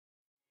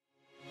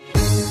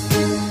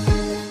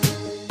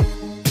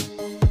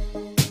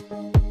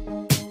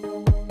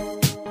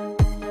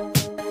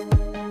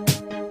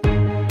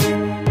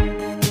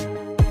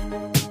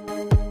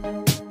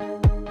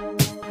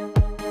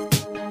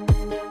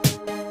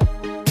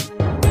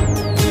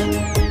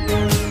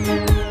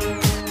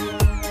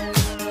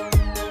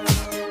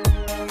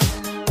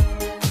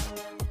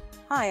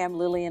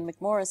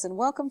McMorris, and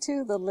welcome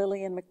to the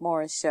Lillian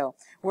McMorris Show.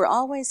 We're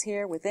always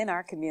here within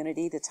our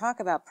community to talk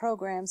about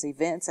programs,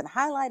 events, and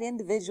highlight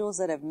individuals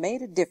that have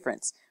made a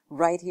difference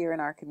right here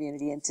in our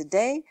community. And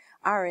today,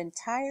 our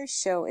entire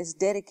show is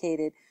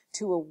dedicated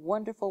to a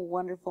wonderful,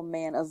 wonderful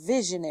man, a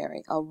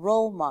visionary, a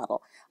role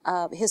model,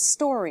 a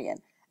historian.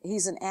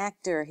 He's an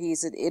actor,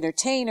 he's an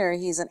entertainer,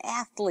 he's an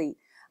athlete.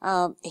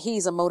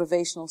 He's a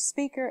motivational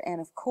speaker, and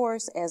of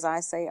course, as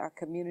I say, our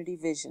community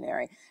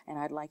visionary. And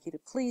I'd like you to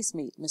please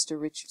meet Mr.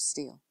 Richard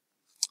Steele.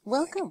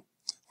 Welcome.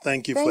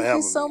 Thank you for having me.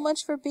 Thank you so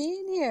much for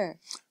being here.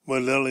 Well,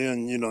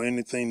 Lillian, you know,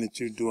 anything that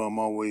you do, I'm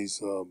always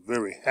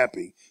very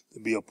happy to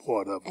be a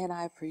part of it. And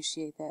I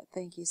appreciate that.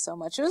 Thank you so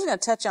much. I was going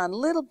to touch on a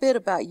little bit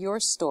about your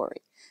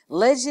story.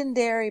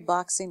 Legendary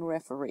boxing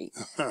referee.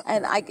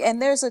 And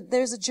there's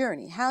a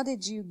journey. How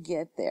did you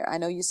get there? I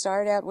know you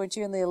started out, weren't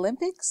you, in the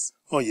Olympics?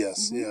 Oh,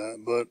 yes, yeah.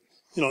 But,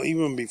 you know,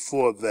 even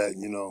before that,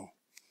 you know,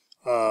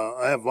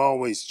 I have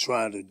always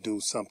tried to do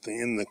something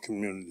in the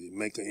community,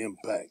 make an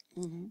impact.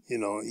 You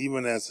know,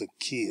 even as a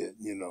kid,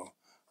 you know,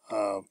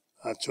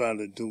 I try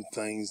to do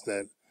things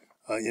that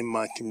are in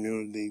my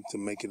community to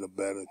make it a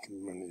better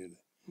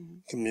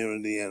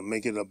community and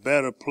make it a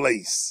better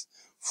place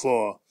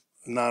for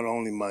not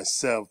only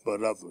myself,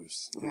 but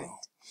others, you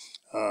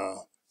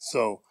know.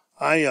 So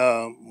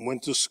I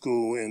went to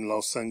school in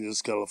Los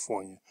Angeles,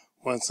 California.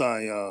 Once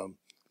I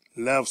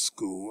left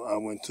school, I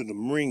went to the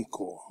Marine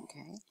Corps.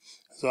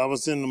 So I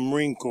was in the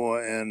Marine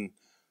Corps, and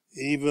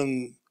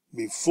even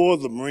before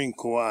the Marine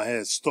Corps, I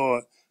had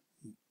started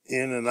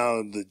in and out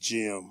of the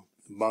gym,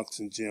 the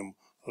boxing gym,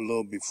 a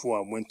little before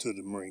I went to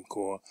the Marine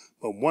Corps.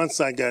 But once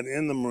I got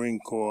in the Marine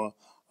Corps,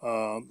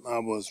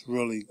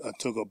 I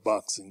took up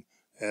boxing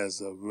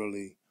as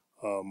really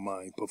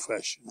my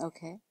profession.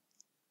 Okay.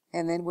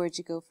 And then where'd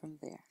you go from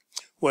there?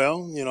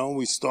 Well, you know,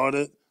 we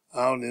started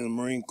out in the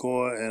Marine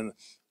Corps, and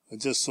it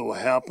just so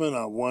happened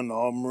I won the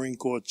All Marine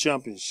Corps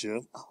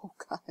Championship. Oh,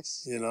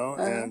 gosh. You know,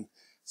 and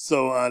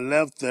so I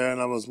left there, and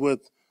I was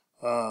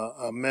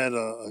I met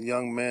a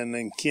young man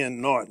named Ken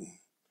Norton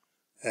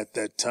at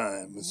that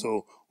time. And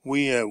so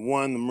we had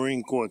won the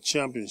Marine Corps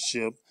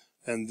Championship,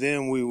 and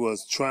then we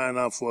was trying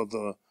out for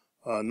the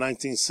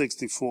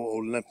 1964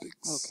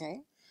 Olympics.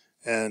 Okay.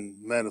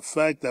 And matter of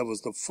fact, that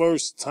was the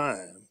first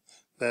time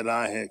that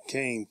I had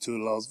came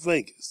to Las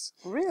Vegas.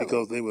 Really?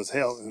 Because they was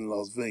held in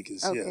Las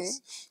Vegas, Okay.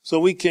 yes. So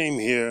we came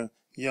here,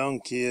 young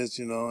kids,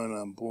 you know,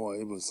 and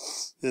boy,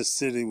 this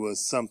city was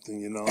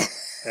something, you know,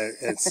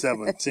 at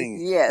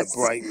 17. Yes. The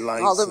bright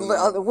lights.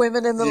 All the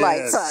women in the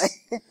lights.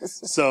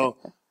 So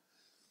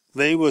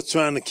they were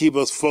trying to keep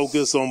us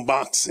focused on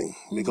boxing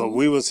because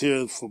we was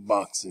here for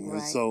boxing.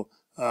 And so,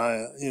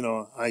 you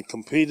know, I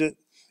competed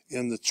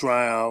in the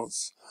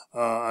tryouts.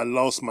 I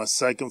lost my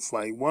second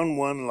fight. Won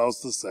one,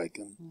 lost the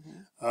second.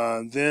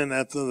 Then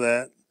after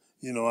that,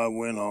 you know, I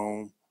went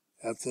home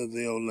after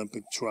the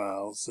Olympic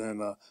trials.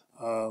 And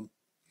the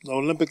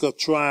Olympic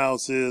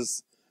trials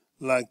is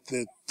like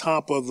the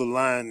top of the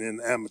line in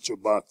amateur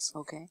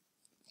boxing. Okay.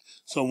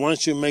 So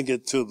once you make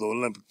it to the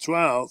Olympic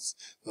trials,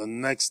 the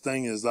next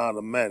thing is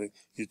automatic.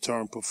 You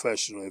turn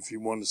professional. If you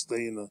want to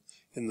stay in the game.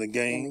 In the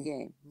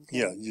game. Okay.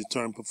 Yeah, you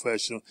turn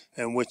professional,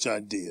 and which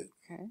I did.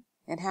 Okay.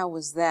 And how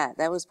was that?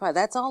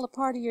 That's all a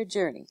part of your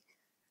journey.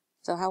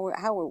 So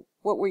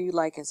what were you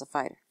like as a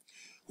fighter?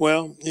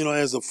 Well, you know,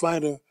 as a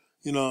fighter,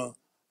 you know,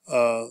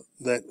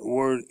 that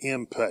word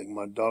impact,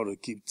 my daughter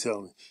keep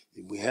telling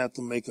me, we have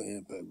to make an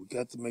impact. We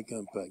got to make an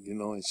impact, you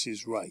know, and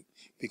she's right.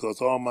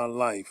 Because all my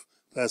life,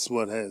 that's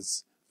what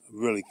has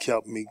really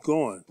kept me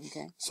going.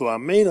 Okay. So I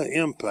made an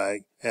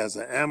impact as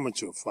an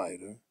amateur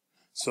fighter.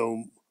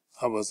 So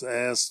I was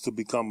asked to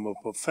become a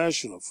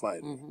professional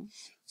fighter.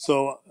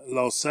 So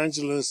Los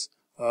Angeles,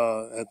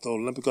 at the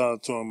Olympic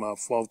Auditorium, I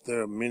fought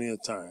there many a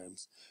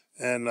times.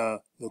 And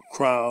the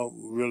crowd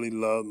really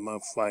loved my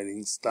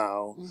fighting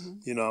style.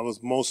 You know, I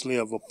was mostly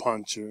of a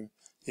puncher.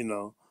 You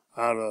know,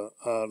 out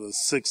of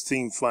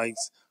 16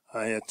 fights,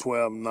 I had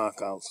 12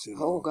 knockouts, you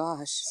know. Oh,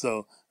 gosh.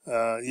 So,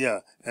 yeah.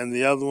 And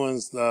the other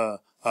ones,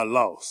 I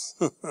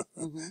lost.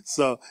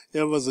 So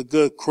it was a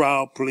good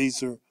crowd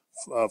pleaser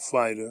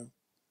fighter.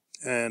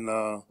 And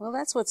well,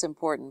 that's what's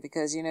important,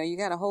 because, you know, you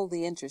got to hold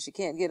the interest. You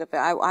can't get up.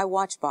 I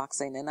watch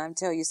boxing, and I'm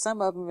telling you,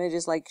 some of them are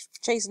just like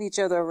chasing each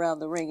other around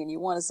the ring, and you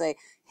want to say,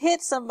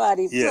 hit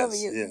somebody.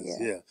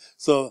 Yes.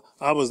 So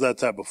I was that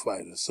type of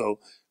fighter. So,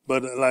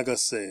 but like I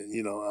said,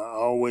 you know, I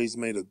always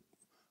made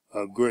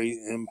a great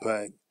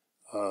impact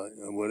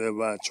in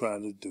whatever I tried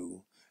to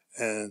do.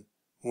 And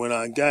when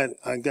I got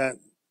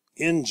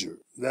injured,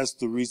 that's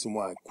the reason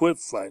why I quit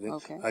fighting.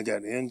 Okay. I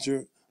got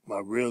injured.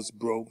 My ribs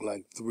broke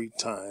like 3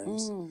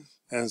 times.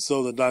 And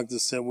so the doctor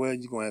said, well,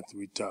 you're going to have to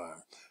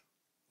retire.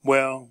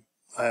 Well,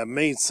 I have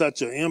made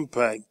such an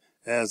impact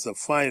as a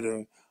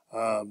fighter.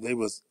 They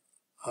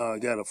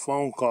got a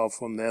phone call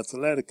from the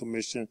Athletic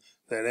Commission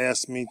that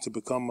asked me to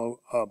become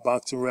a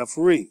boxing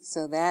referee.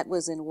 So that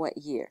was in what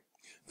year?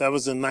 That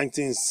was in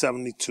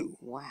 1972.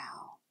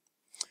 Wow.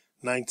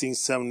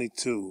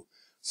 1972.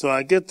 So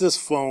I get this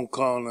phone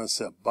call, and I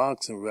said,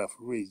 boxing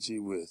referee, gee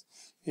whiz.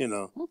 You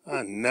know,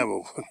 I never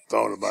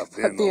thought about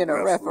being, Being a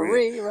a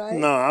referee, right?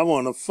 No, I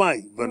want to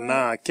fight, but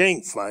now I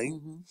can't fight.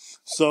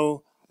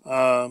 So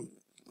I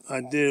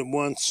did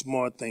one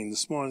smart thing.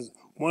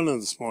 One of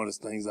the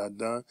smartest things I've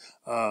done.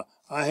 I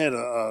had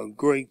a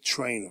great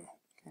trainer.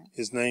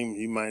 His name,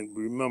 you might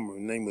remember,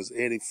 his name was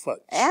Eddie Futch.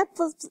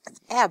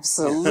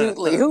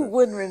 Absolutely. Who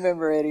wouldn't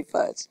remember Eddie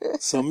Futch?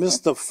 So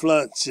Mr.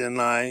 Futch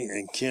and I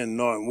and Ken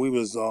Norton, we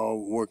was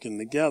all working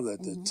together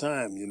at the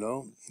time, you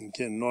know. And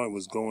Ken Norton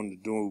was going to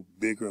do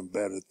bigger and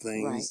better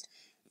things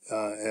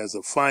as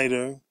a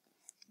fighter.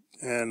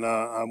 And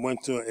I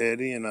went to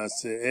Eddie and I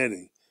said,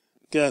 Eddie,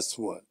 guess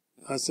what?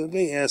 I said,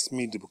 they asked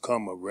me to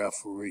become a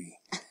referee.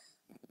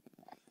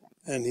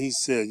 And he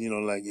said, you know,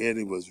 like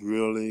Eddie was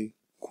really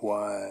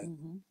quiet,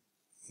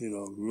 you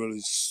know, really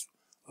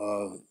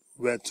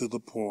right to the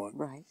point.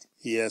 Right.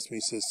 He asked me,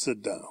 he said,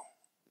 sit down.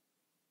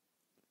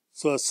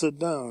 So I sit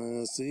down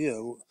and I said, yeah,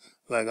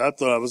 like I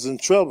thought I was in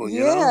trouble,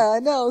 you know? Yeah, I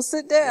know,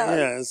 sit down.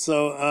 Yeah,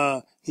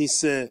 so he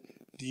said,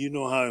 do you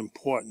know how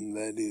important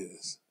that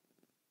is?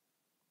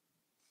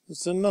 I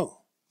said,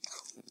 no.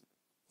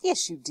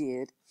 Yes, you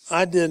did.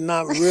 I did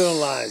not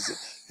realize it.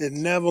 It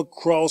never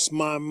crossed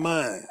my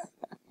mind.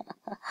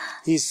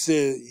 He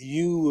said,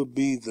 you will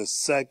be the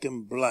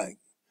second black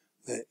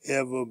that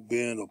ever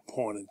been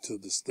appointed to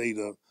the state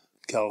of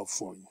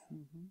California.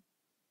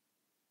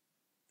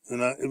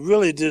 And it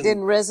really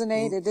didn't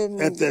resonate? It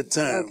didn't? At that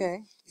time.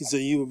 Okay. He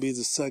said, you will be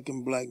the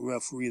second black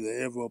referee that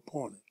ever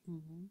appointed.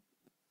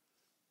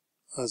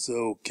 I said,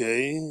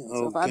 okay.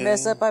 So if I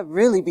mess up, I'd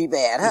really be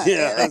bad, huh?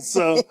 Yeah,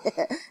 so.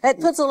 That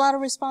puts a lot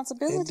of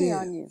responsibility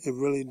on you. It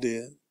really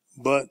did.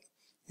 But,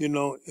 you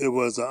know, it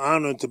was an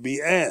honor to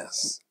be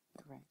asked.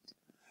 Correct.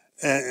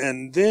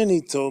 And then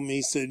he told me,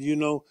 he said, you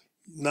know,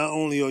 not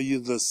only are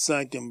you the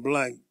second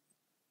black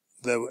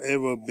that have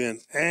ever been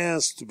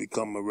asked to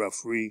become a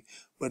referee,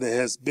 but it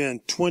has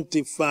been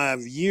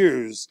 25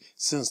 years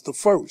since the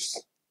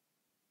first.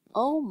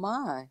 Oh,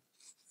 my.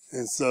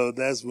 And so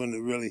that's when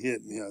it really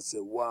hit me. I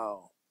said,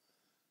 wow,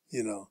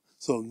 you know.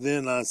 So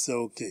then I said,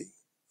 okay.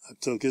 I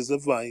took his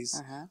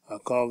advice. I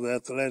called the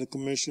athletic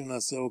commission. I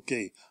said,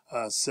 okay,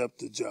 I accept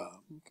the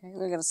job. Okay,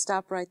 we're going to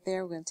stop right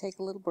there. We're going to take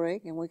a little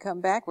break. And when we come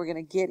back, we're going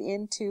to get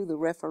into the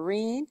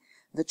refereeing,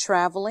 the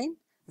traveling,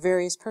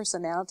 various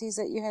personalities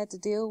that you had to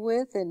deal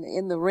with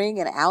in the ring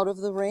and out of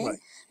the ring. Right.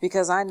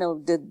 Because I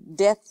know the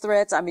death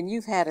threats, I mean,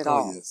 you've had it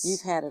all. Yes.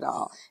 You've had it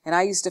all. And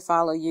I used to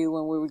follow you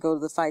when we would go to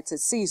the fights at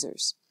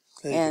Caesars.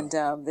 And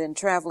then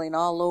traveling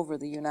all over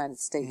the United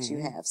States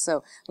you have.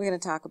 So we're going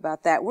to talk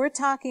about that. We're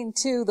talking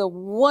to the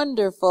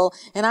wonderful,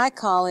 and I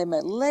call him a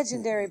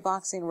legendary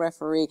boxing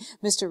referee,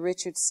 Mr.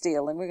 Richard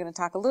Steele. And we're going to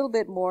talk a little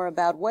bit more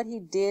about what he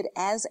did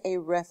as a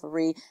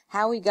referee,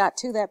 how he got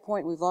to that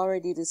point we've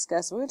already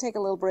discussed. We're going to take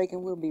a little break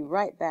and we'll be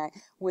right back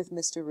with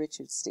Mr.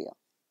 Richard Steele.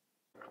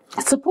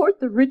 Support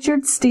the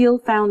Richard Steele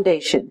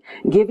Foundation,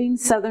 giving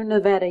Southern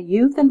Nevada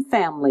youth and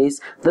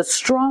families the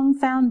strong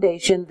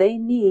foundation they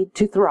need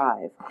to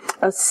thrive.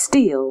 A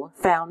Steele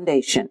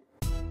Foundation.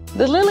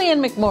 The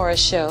Lillian McMorris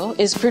Show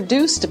is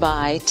produced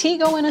by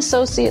Tego and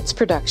Associates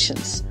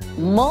Productions.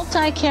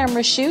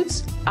 Multi-camera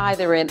shoots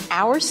either in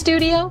our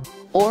studio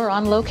or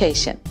on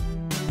location.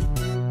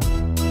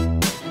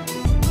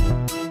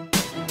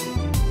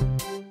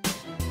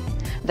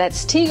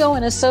 That's Tego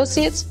and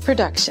Associates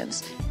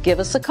Productions. Give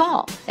us a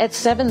call at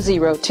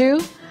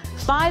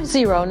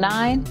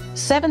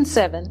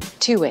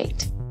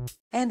 702-509-7728.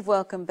 And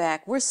welcome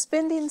back. We're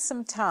spending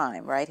some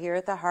time right here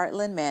at the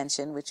Heartland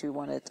Mansion, which we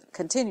want to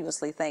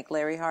continuously thank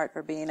Larry Hart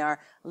for being our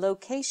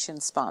location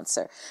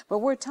sponsor. But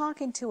we're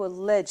talking to a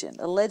legend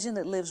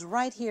that lives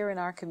right here in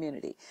our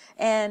community.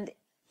 And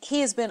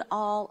he has been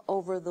all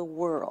over the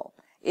world.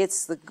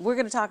 We're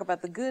going to talk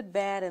about the good,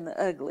 bad, and the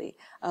ugly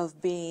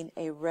of being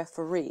a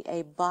referee,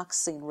 a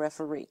boxing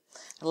referee.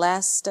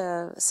 Last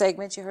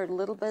segment, you heard a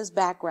little bit of his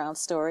background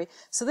story.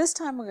 So this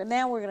time, we're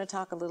going to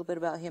talk a little bit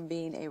about him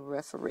being a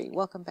referee.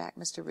 Welcome back,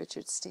 Mr.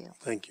 Richard Steele.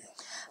 Thank you.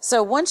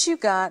 So once you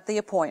got the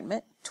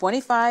appointment,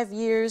 25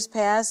 years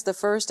past the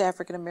first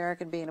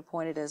African-American being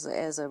appointed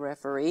as a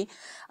referee,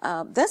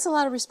 that's a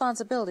lot of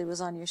responsibility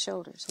was on your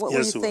shoulders. What were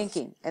you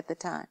thinking at the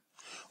time?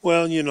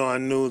 Well, you know, I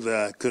knew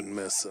that I couldn't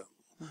mess up.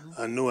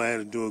 I knew I had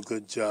to do a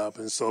good job.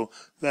 And so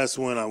that's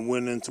when I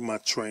went into my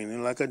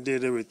training like I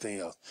did everything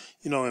else.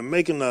 You know, and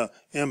making an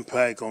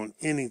impact on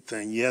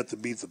anything, you have to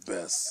be the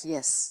best.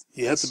 Yes.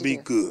 You have to be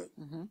good,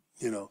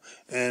 you know,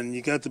 and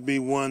you got to be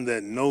one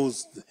that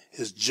knows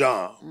his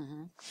job.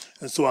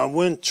 And so I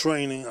went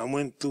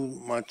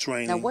through my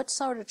training. Now, what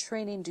sort of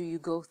training do you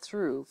go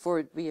through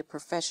to be a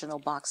professional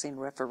boxing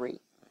referee?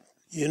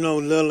 You know,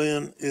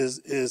 Lillian,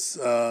 is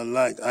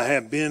like I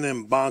have been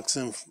in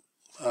boxing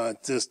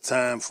at this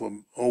time for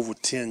over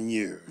 10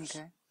 years.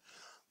 Okay.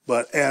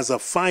 But as a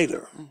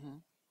fighter,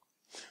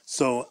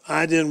 so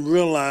I didn't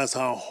realize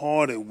how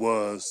hard it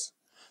was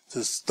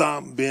to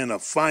stop being a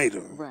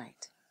fighter.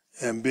 Right.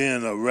 and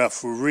being a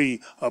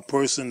referee, a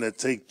person that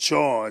take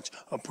charge,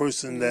 a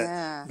person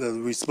that the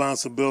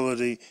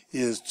responsibility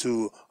is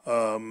to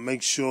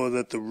make sure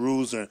that the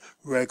rules and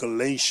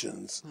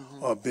regulations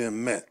are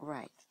being met.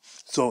 Right.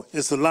 So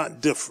it's a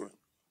lot different.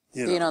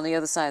 Being on the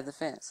other side of the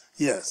fence.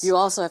 Yes. You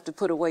also have to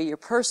put away your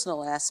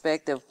personal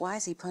aspect of why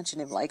is he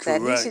punching him like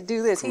that? He should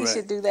do this. He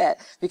should do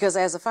that. Because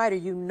as a fighter,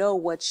 you know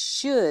what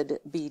should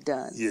be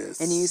done. Yes.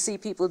 And you see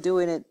people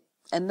doing it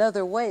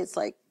another way. It's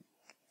like,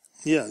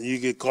 yeah, you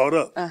get caught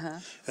up,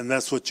 and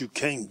that's what you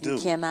can't do.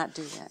 You cannot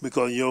do that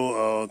because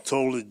your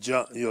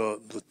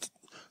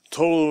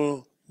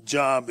total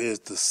job is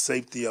the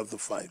safety of the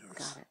fighters.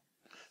 Got it.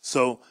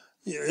 So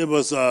it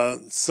was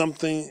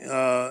something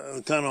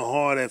kind of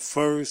hard at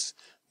first,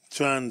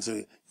 trying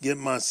to get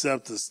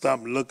myself to stop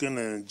looking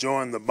and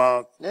enjoying the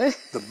bout, and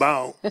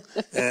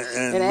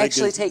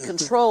actually take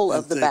control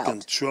of the bout.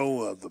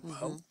 Control of the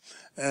bout.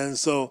 And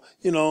so,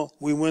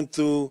 we went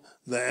through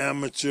the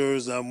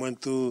amateurs. I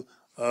went through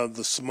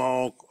the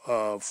small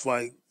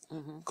fight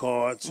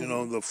cards,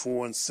 the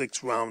 4 and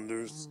 6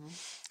 rounders.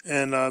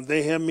 And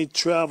they had me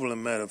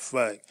traveling, matter of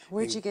fact.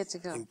 Where'd you get to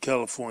go? In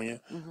California.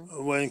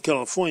 Well, in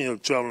California,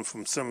 traveling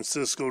from San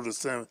Francisco to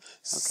San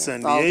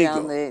Diego. All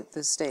down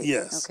the state.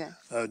 Yes. Okay.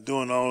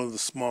 Doing all of the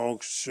small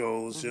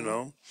shows,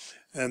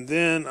 And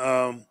then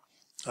I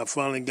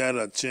finally got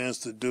a chance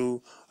to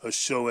do a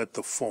show at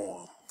the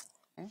Forum.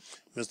 Okay.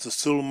 Mr.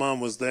 Suleiman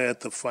was there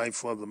at the fight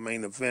for the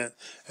main event,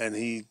 and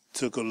he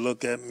took a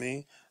look at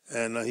me,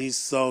 and he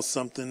saw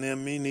something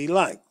in me, and he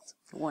liked.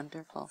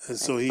 Wonderful. And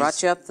so he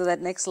brought you up to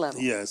that next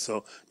level. Yeah,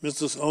 so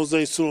Mr.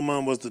 Jose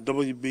Suleiman was the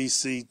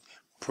WBC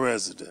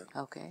president.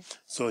 Okay.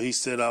 So he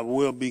said, I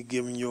will be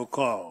giving you a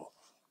call.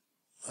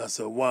 I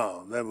said,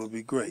 wow, that would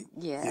be great.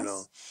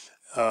 Yes.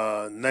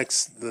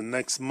 The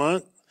next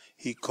month,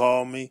 he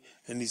called me,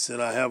 and he said,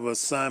 I have an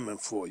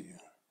assignment for you.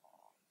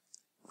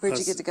 Where'd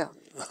you get to go?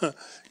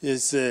 He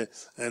said,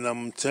 and I'm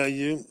going to tell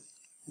you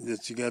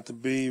that you got to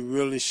be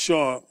really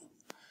sharp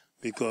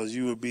because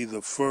you will be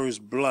the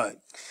first black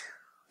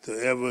to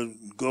ever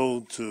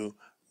go to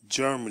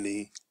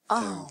Germany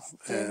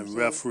and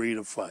referee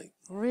the fight.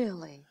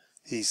 Really?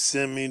 He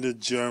sent me to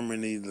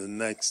Germany the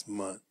next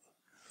month.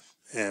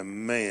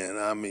 And man,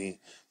 I mean,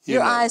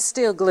 your eyes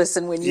still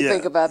glisten when you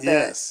think about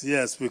that.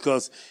 Yes,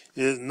 because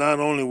it not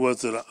only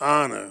was it an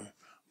honor,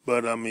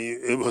 but I mean,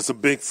 it was a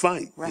big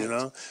fight,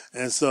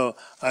 And so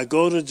I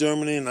go to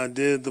Germany and I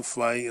did the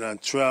fight and I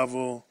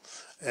travel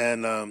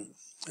and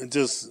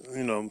just,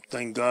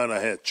 thank God I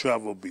had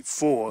traveled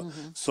before.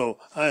 So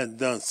I had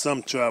done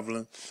some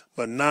traveling,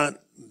 but not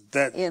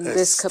that in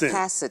this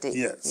capacity.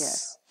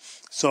 Yes.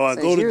 So I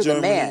go to Germany. You're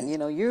the man,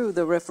 you're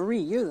the referee,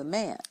 you're the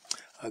man.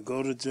 I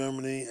go to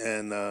Germany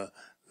and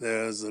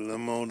there's a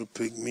limo to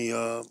pick me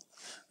up.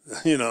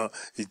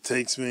 He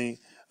takes me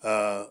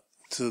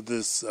to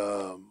this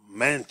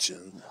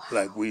mansion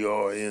like we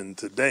are in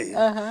today.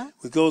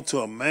 We go to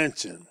a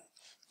mansion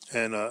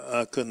and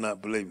I could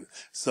not believe it.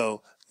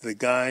 So the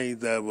guy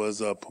that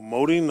was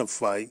promoting the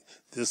fight,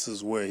 this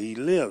is where he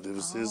lived. It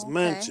was his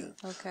mansion.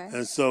 Okay.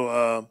 And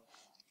so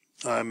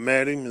I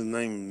met him. His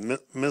name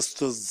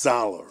Mr.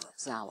 Zoller.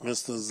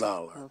 Mr.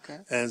 Zoller. Okay.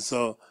 And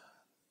so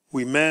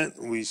we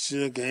met, we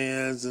shook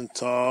hands and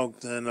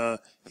talked, and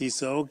he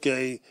said,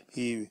 okay,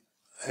 he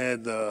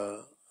had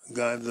the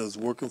guy that was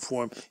working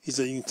for him. He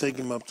said, you can take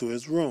him up to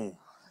his room.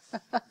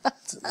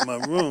 My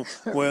room.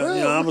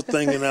 Well, I was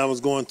thinking I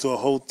was going to a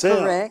hotel.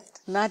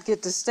 Correct. Not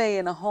get to stay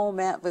in a home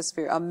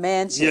atmosphere, a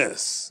mansion.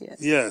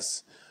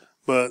 Yes.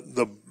 But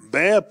the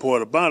bad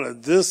part about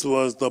it, this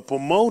was the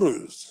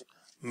promoter's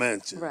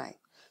mansion. Right.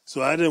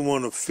 So I didn't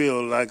want to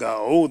feel like I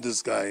owed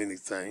this guy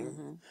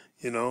anything,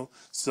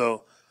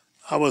 So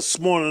I was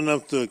smart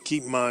enough to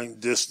keep my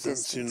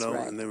distance,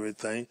 and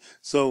everything.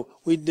 So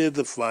we did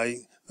the fight.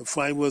 The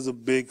fight was a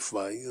big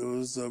fight. It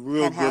was a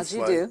real good fight.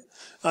 And how'd you do?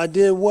 I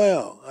did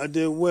well.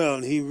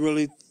 And he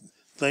really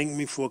thanked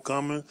me for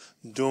coming,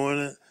 doing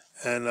it.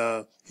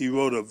 And he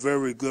wrote a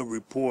very good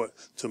report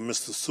to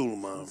Mr.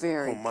 Suleiman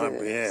on my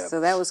behalf. So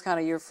that was kind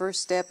of your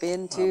first step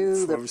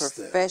into the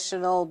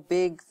professional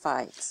big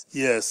fights.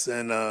 Yes,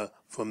 and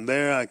from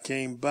there I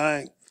came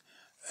back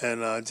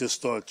and I just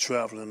started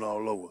traveling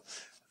all over.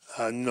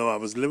 I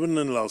was living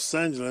in Los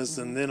Angeles,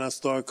 and then I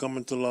started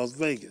coming to Las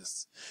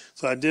Vegas.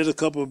 So I did a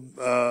couple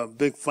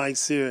big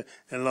fights here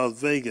in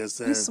Las Vegas.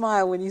 And you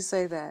smile when you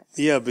say that.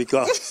 Yeah,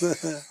 because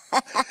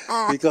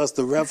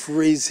the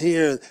referees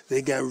here,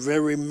 they got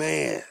very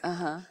mad.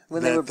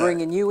 When they were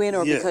bringing you in,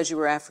 or because you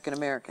were African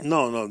American?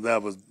 No,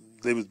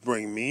 they was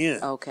bringing me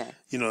in. Okay.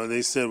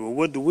 They said, well,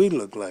 what do we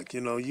look like?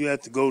 You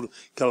have to go to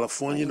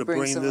California to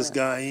bring this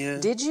guy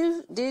in. Did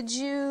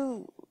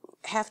you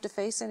have to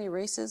face any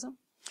racism?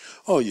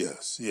 Oh,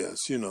 yes.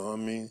 I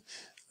mean,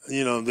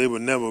 they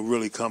would never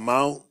really come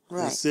out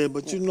and say,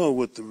 but you know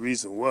what the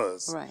reason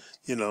was. Right.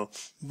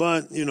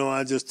 But,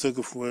 I just took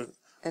it for it.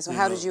 And so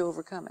how did you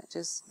overcome it?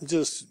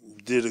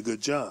 Just did a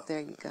good job. There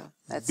you go.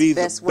 That's the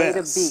best way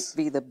to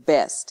be the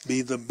best.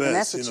 Be the best. And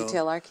that's what you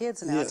tell our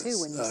kids now, too,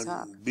 when you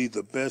talk. Be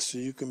the best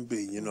you can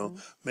be, and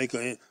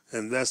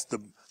that's the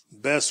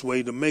best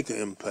way to make an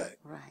impact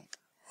Right.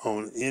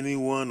 on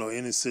anyone or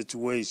any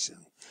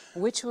situation.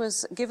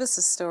 Give us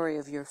a story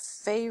of your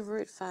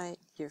favorite fight,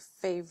 your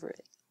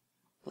favorite,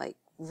 like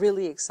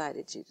really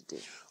excited you to do.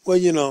 Well,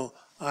 you know,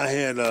 I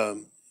had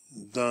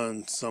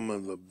done some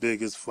of the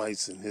biggest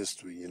fights in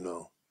history, you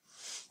know.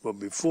 But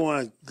before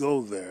I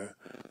go there,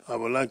 I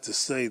would like to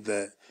say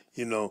that,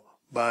 you know,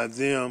 by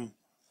them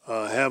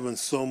by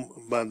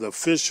the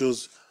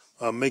officials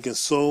making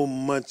so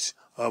much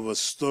of a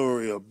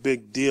story, a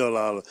big deal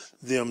out of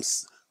them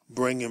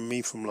bringing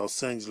me from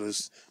Los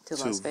Angeles To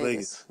Las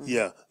Vegas. Mm-hmm.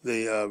 Yeah,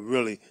 they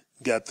really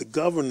got the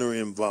governor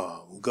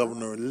involved.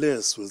 Governor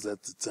List was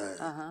at the time.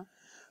 Uh-huh.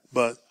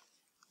 But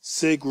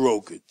Sig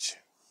Rogich.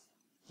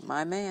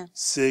 My man.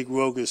 Sig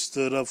Rogich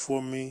stood up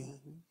for me.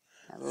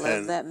 I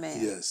love that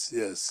man. Yes,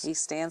 yes. He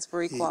stands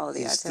for equality,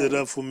 He I tell stood you.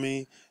 up for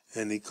me,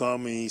 and he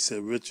called me and he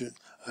said, Richard,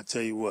 I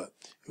tell you what,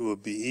 it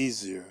would be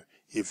easier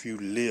if you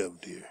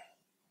lived here.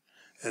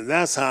 And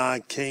that's how I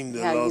came to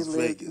Las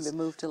Vegas. To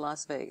move to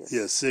Las Vegas.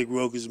 Yeah, Sig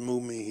Rogich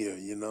moved me here,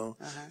 you know.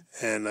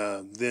 Uh-huh.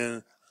 And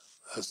then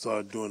I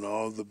started doing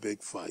all the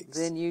big fights.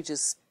 Then you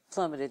just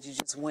plummeted. You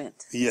just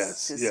went.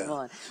 Yes, just yeah.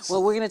 Won.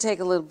 Well, we're going to take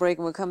a little break,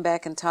 and we'll come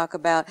back and talk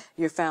about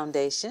your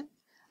foundation,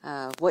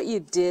 what you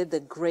did, the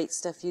great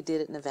stuff you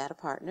did at Nevada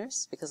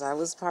Partners, because I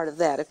was part of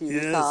that, if you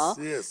recall.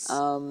 Yes.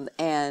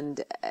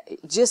 And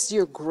just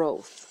your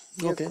growth.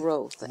 Okay.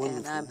 Growth.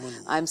 Wonderful, And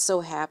wonderful. I'm so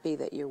happy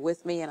that you're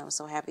with me, and I'm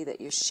so happy that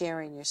you're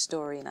sharing your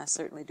story, and I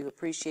certainly do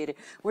appreciate it.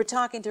 We're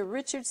talking to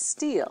Richard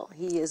Steele.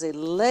 He is a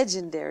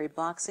legendary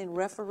boxing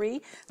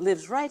referee,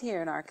 lives right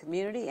here in our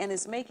community, and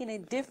is making a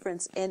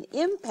difference and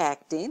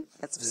impacting,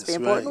 that's an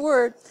important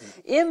word,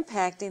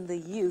 impacting the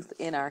youth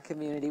in our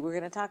community. We're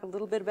going to talk a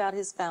little bit about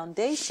his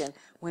foundation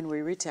when we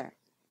return.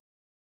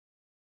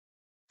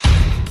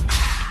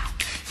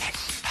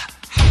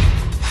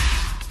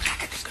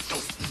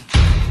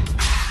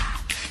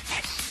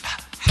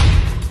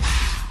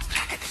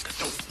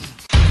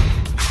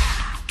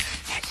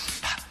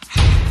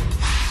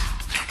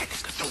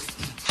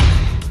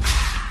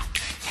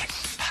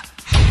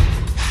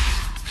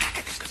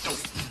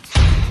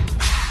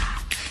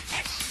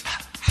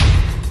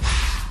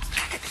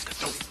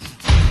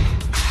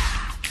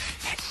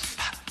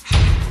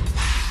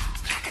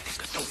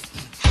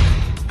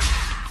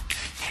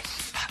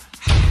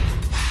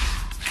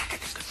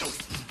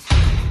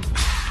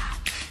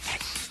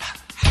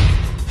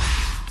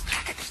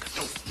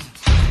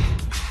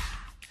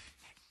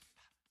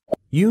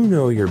 You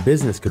know your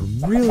business could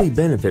really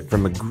benefit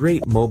from a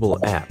great mobile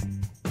app.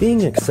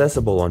 Being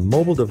accessible on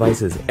mobile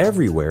devices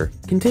everywhere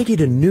can take you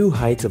to new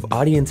heights of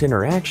audience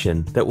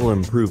interaction that will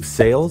improve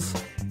sales,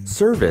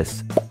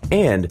 service,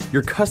 and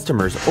your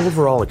customers'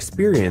 overall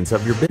experience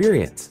of your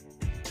experience.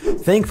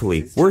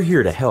 Thankfully, we're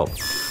here to help.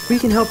 We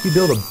can help you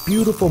build a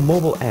beautiful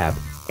mobile app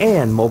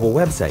and mobile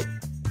website.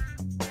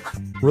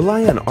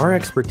 Rely on our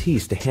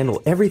expertise to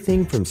handle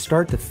everything from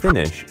start to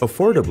finish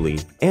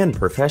affordably and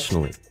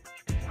professionally.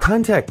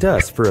 Contact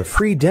us for a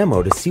free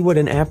demo to see what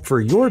an app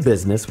for your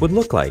business would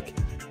look like.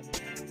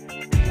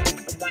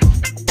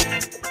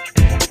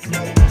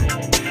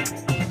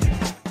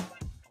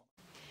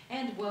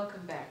 And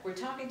welcome back. We're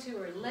talking to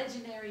our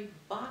legendary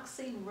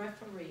boxing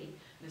referee,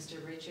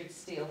 Mr. Richard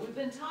Steele. We've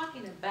been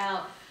talking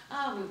about,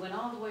 we went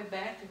all the way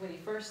back to when he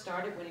first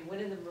started, when he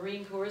went in the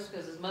Marine Corps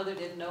because his mother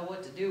didn't know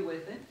what to do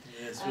with him.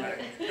 That's right.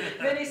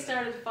 Then he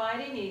started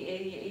fighting.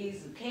 He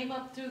came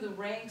up through the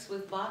ranks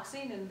with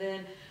boxing, and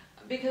then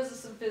because of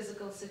some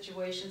physical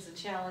situations and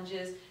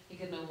challenges, he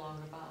could no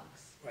longer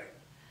box. Right.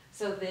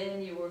 So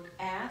then you were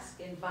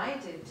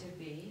invited to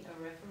be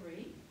a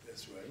referee.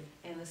 That's right.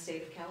 In the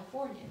state of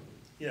California.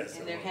 Yes.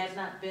 And there had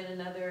not been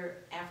another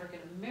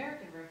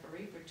African-American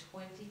referee for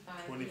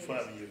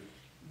 25 years.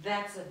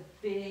 That's a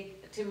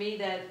big, to me,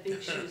 that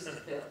big shoes to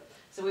fill.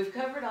 So we've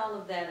covered all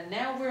of that, and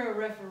now we're a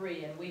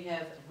referee, and we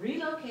have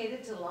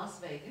relocated to Las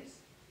Vegas,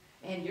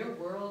 and your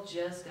world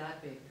just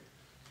got bigger.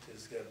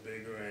 It's got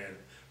bigger, and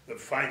the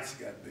fights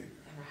got bigger.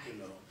 Right.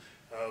 You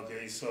know.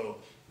 Okay, so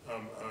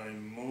I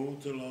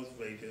moved to Las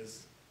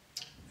Vegas,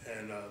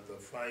 and the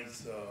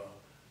fights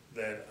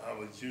that I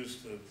was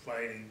used to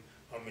fighting,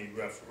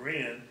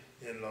 refereeing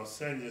in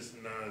Los Angeles,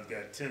 now it's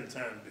got 10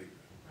 times bigger.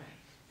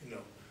 Right. You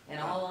know. And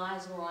all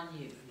eyes were on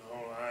you. And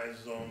all eyes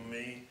on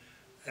me,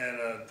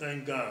 and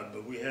thank God.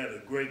 But we had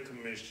a great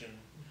commission,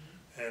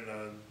 and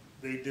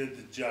they did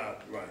the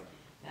job right.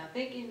 Now,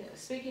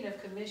 speaking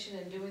of commission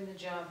and doing the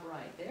job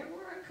right, there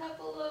were a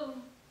couple of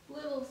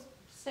little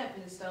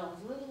stepping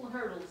stones, little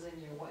hurdles in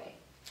your way.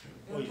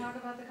 You want to talk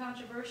about the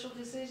controversial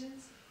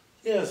decisions?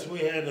 Yes, we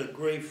had a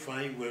great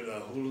fight with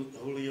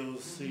Julio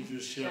Cesar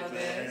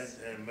Chavez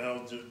and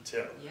Meldred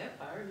Teller.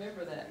 Yep, I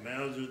remember that.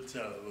 Meldred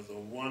Teller. It was a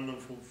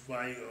wonderful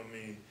fight.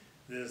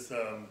 This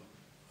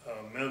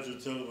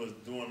Meldred Teller was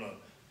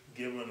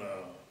giving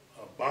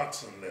a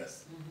boxing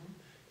lesson.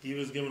 He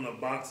was giving a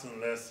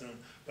boxing lesson,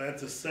 but at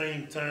the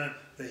same time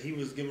that he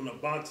was giving a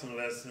boxing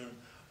lesson,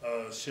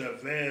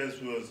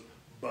 Chavez was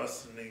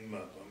busting him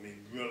up.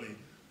 Really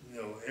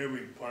you know,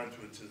 every punch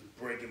was just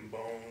breaking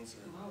bones.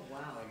 And, Oh,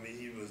 wow. I mean,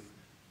 he was,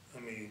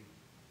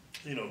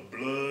 you know,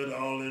 blood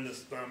all in the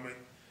stomach.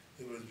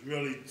 It was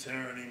really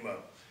tearing him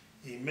up.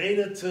 He made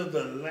it to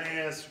the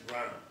last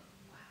round.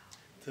 Wow.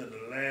 To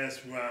the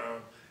last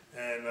round,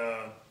 and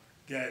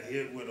got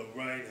hit with a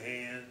right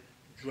hand,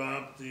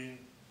 dropped him.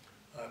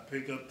 I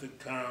picked up the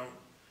count.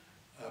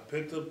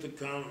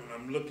 And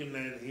I'm looking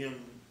at him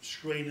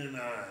straight in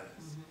the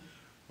eyes.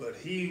 But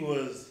he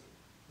was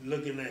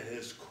looking at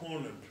his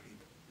corner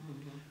people.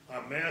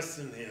 I'm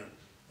asking him,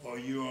 "Are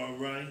you all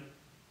right?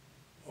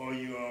 Are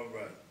you all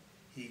right?"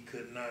 He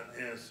could not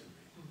answer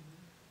me.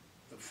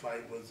 The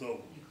fight was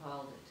over. You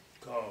called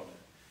it. Called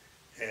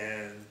it.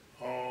 And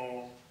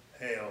all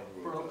hell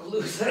broke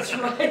loose. That's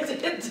right,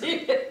 it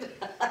did.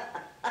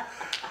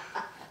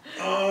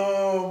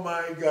 Oh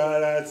my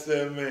God, I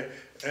said, man.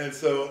 And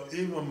so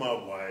even my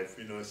wife,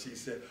 you know, she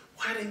said,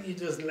 "Why didn't you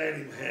just let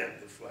him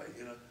have the fight?"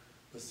 You know,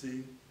 but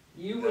see,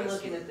 you were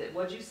looking at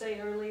what'd you say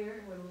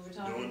earlier when we were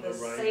talking? The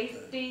right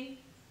safety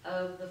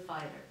of the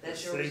fighter.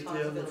 That's your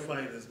responsibility. The safety of the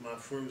fighter is my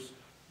first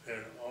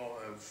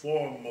and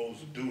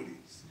foremost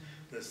duties.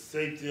 The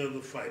safety of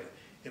the fighter.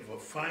 If a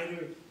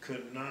fighter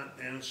could not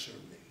answer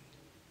me,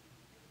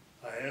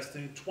 I asked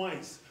him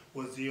twice,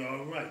 was he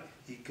all right?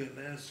 He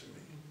couldn't answer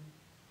me.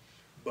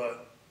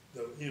 But,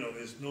 you know,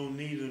 there's no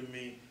need of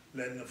me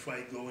letting the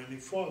fight go any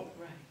further.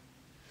 Right.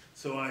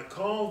 So I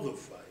called the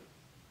fight,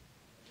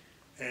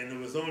 and there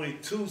was only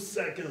 2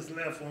 seconds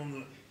left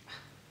on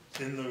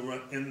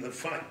in the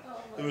fight.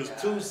 Oh, there was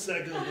 2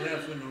 seconds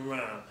left in the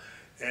round,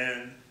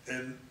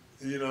 and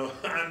you know,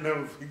 I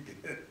never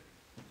forget.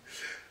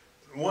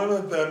 One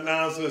of the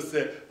announcers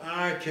said,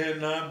 "I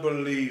cannot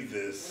believe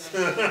this."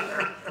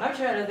 I'm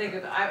trying to think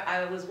of,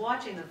 I was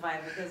watching the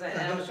fight because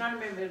I was trying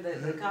to remember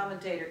the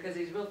commentator, because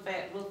he's real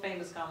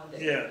famous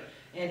commentator. Yeah.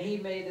 And he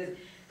made this,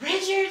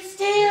 "Richard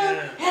Steele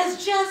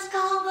has just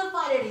called the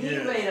fight." And he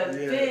made a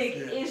big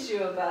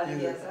issue about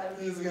it. Yes,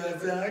 this guy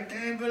said, "I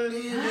can't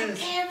believe this.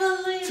 I can't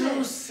believe it.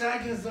 2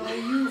 seconds on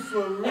you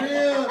for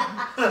real."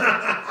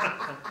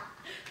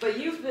 But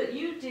you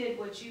did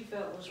what you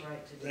felt was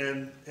right to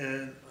do.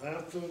 And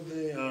after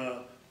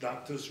the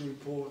doctor's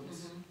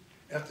reports,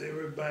 after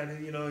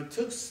everybody, you know, it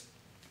took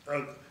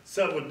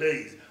several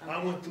days. Okay.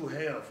 I went through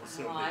hell for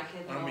several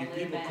days. I mean,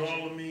 people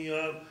calling me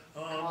up,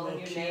 calling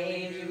your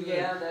name, the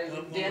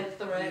death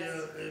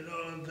threats. Yeah, and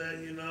all of that,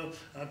 you know.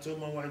 I told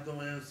my wife,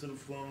 "Don't answer the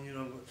phone," you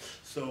know.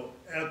 So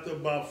after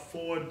about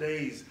 4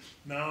 days,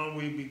 now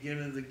we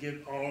beginning to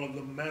get all of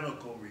the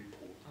medical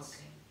reports.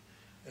 Okay.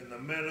 And the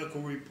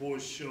medical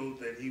report showed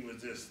that he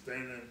was just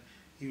standing,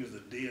 he was a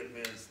dead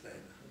man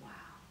standing. Wow.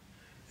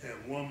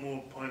 And one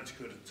more punch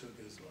could have took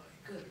his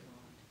life. Good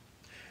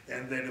Lord.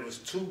 And that there was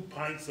 2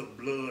 pints of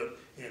blood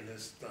in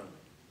his stomach.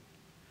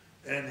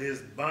 And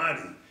his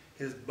body,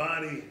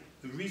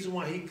 the reason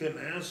why he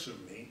couldn't answer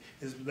me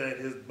is that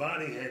his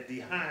body had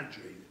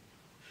dehydrated.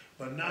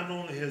 But not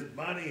only his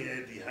body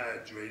had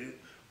dehydrated,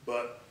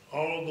 but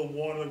all the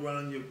water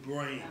around your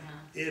brain,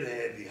 it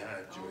had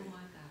dehydrated. Oh my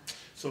God.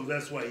 So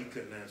that's why he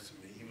couldn't answer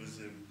me. He was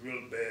in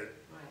real bad.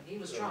 Right, he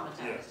was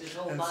traumatized. His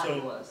whole body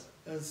was.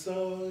 And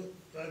so,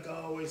 like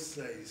I always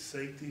say,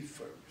 safety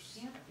first.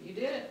 Yeah, you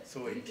did it.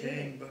 So it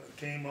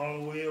came all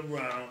the way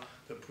around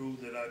to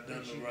prove that I'd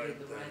done the right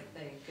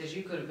thing. Because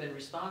you could have been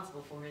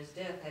responsible for his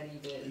death had he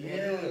been.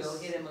 Yes. Julio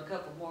hit him a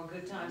couple more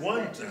good times. One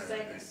in that 2 time,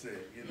 seconds. they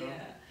said, you know.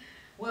 Yeah.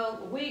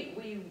 Well,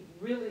 we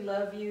really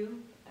love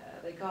you.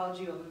 They called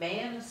you a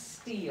man of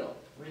steel,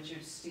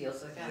 Richard Steele.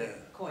 So they kind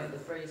of coined the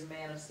phrase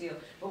 "man of steel."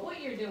 But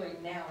what you're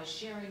doing now is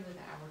sharing with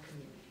our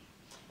community,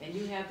 and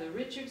you have the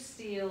Richard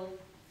Steele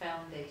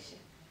Foundation.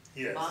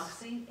 Yes.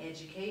 Boxing,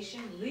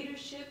 education,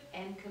 leadership,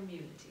 and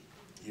community.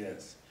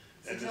 Yes.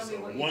 So And it's a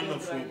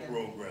wonderful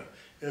program.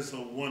 It's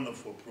a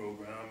wonderful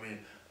program.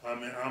 I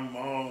mean, I'm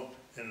all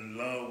in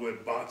love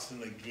with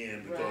boxing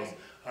again because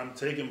I'm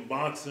taking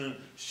boxing,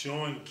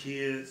 showing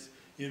kids,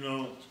 you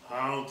know,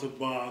 how to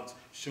box,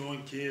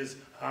 showing kids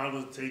how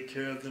to take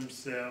care of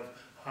themselves,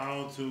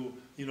 how to,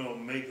 you know,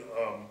 make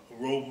a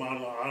role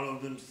model out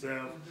of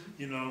themselves,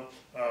 you know,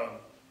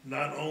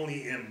 not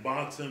only in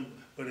boxing,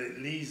 but it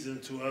leads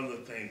into other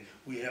things.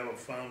 We have a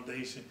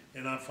foundation.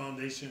 In our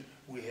foundation,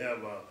 we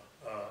have a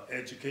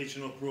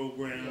educational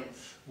program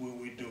where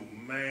we do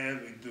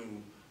math, we do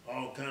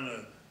all kind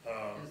of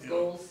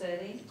goal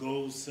setting.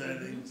 Goal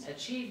settings.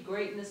 Achieve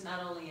greatness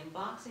not only in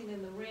boxing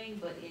in the ring,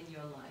 but in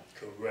your life.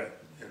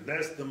 Correct. And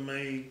that's the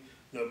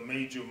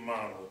major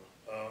model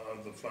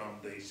of the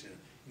foundation.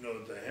 You know,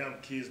 to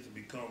help kids to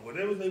become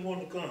whatever they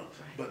want to become,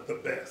 but the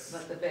best.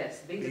 But the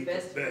best. Be the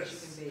best that you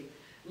can be.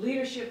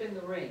 Leadership in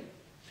the ring.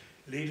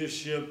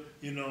 Leadership,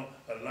 you know,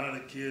 a lot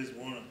of kids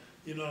want to,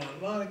 you know,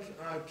 a lot of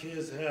our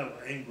kids have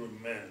anger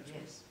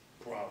management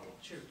problems.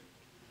 True.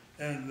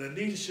 And the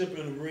leadership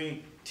in the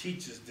ring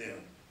teaches them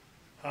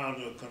how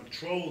to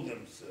control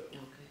themselves.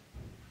 Okay.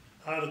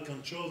 How to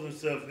control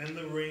themselves in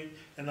the ring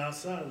and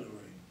outside of the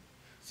ring.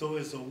 So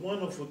it's a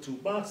wonderful tool.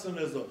 Boxing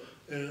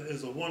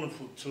is a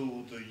wonderful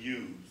tool to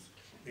use.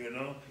 You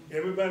know,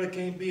 everybody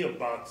can't be a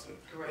boxer.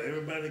 Correct.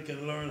 Everybody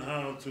can learn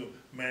how to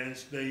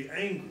manage their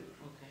anger.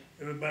 Okay.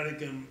 Everybody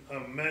can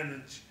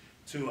manage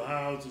to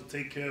how to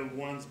take care of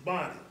one's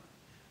body,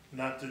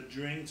 not to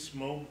drink,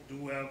 smoke,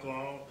 do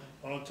alcohol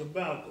or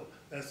tobacco.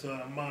 That's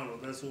our motto.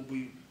 That's what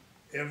we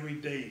every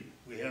day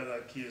we have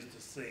our kids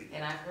to say.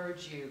 And I've heard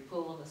you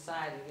pull them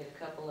aside and get a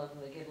couple of them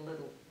that get a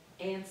little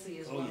antsy,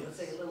 as one would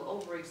say, a little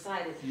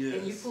overexcited. Yes,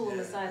 and you pull them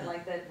yeah, aside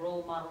like that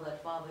role model,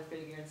 that father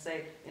figure, and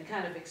say, and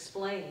kind of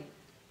explain,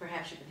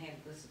 perhaps you can handle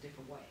this a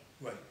different way.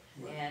 Right,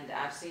 right. And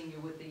I've seen you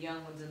with the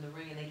young ones in the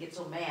ring, and they get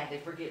so mad they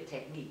forget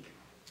technique.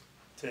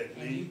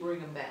 Technique. And you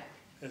bring them back.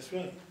 That's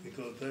right,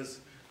 because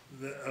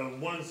that's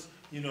once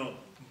you know,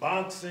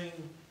 boxing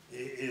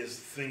is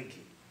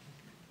thinking.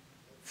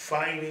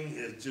 Fighting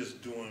is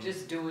just doing.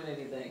 Just doing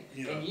anything.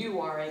 You know, and you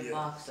are a yes,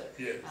 boxer.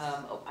 yes.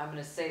 I'm going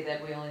to say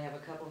that we only have a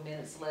couple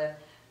minutes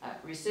left.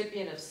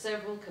 Recipient of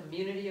several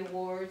community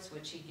awards,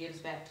 which he gives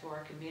back to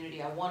our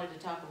community. I wanted to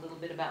talk a little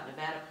bit about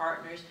Nevada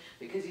Partners,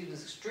 because he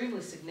was extremely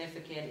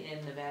significant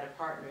in Nevada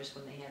Partners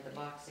when they had the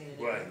boxing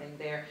and everything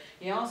there.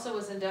 He also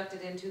was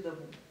inducted into the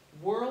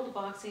World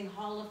Boxing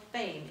Hall of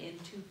Fame in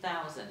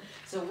 2000.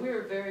 So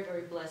we're very,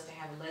 very blessed to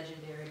have a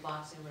legendary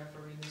boxing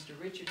referee, Mr.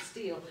 Richard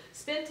Steele,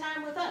 spend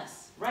time with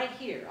us right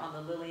here on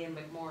the Lillian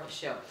McMorris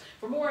Show.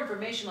 For more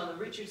information on the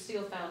Richard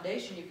Steele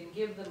Foundation, you can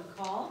give them a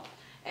call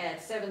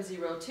at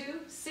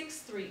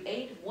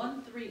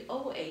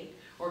 702-638-1308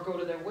 or go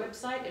to their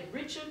website at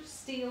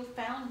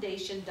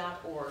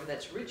richardsteelefoundation.org.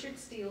 That's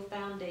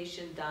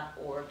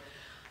richardsteelefoundation.org.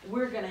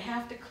 We're going to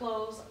have to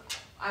close.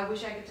 I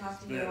wish I could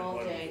talk to you all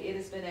day. It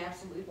has been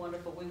absolutely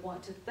wonderful. We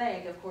want to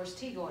thank, of course,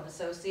 Tego and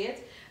Associates.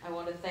 I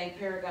want to thank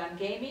Paragon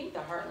Gaming, the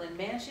Heartland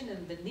Mansion,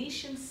 and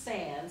Venetian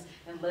Sands,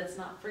 and let's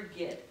not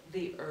forget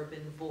the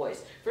Urban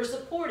Voice for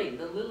supporting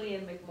the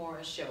Lillian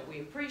McMorris Show. We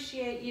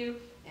appreciate you,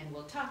 and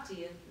we'll talk to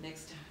you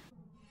next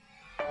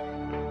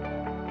time.